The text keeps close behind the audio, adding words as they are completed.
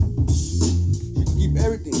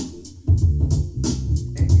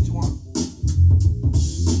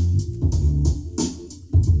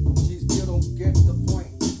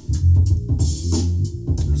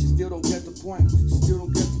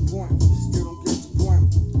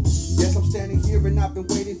here and I've been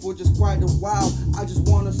waiting for just quite a while. I just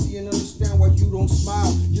wanna see and understand why you don't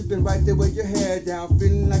smile. You've been right there with your head down,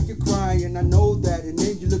 feeling like you're crying. I know that, and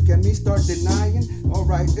then you look at me, start denying.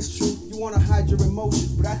 Alright, it's true, you wanna hide your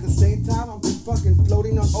emotions, but at the same time, I've been fucking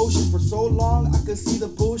floating on ocean for so long, I could see the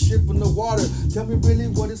bullshit from the water. Tell me really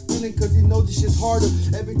what it's feeling, cause you know this shit's harder.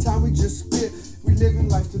 Every time we just spit, we living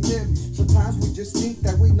life to live. Sometimes we just think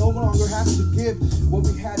that we no longer have to give what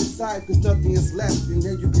we had inside, cause nothing is left. And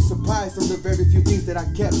then you'd be surprised from the very few things that I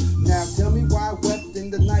kept. Now tell me why I wept in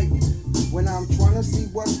the night, when I'm trying to see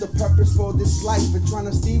what's the purpose for this life, and trying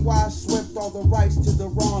to see why I swept all the rights to the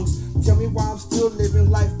wrongs. Tell me why I'm still living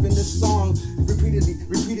life in this song.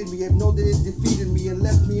 Repeatedly, I know that it defeated me and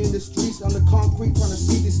left me in the streets on the concrete trying to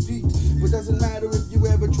see the street. But doesn't matter if you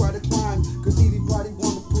ever try to climb, cause anybody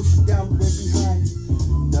wanna push you down way behind.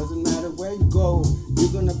 Doesn't matter where you go,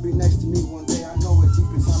 you're gonna be next to me one day. I know it deep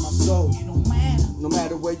inside my soul. It don't matter. No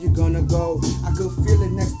matter where you're gonna go, I could feel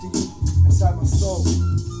it next to you inside my soul.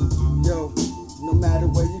 Yo, no matter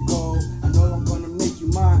where you go, I know I'm gonna make you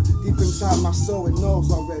mine. Deep inside my soul, it knows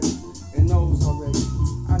already. It knows already.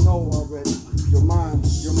 I know already. You're mine,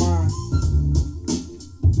 you're mine.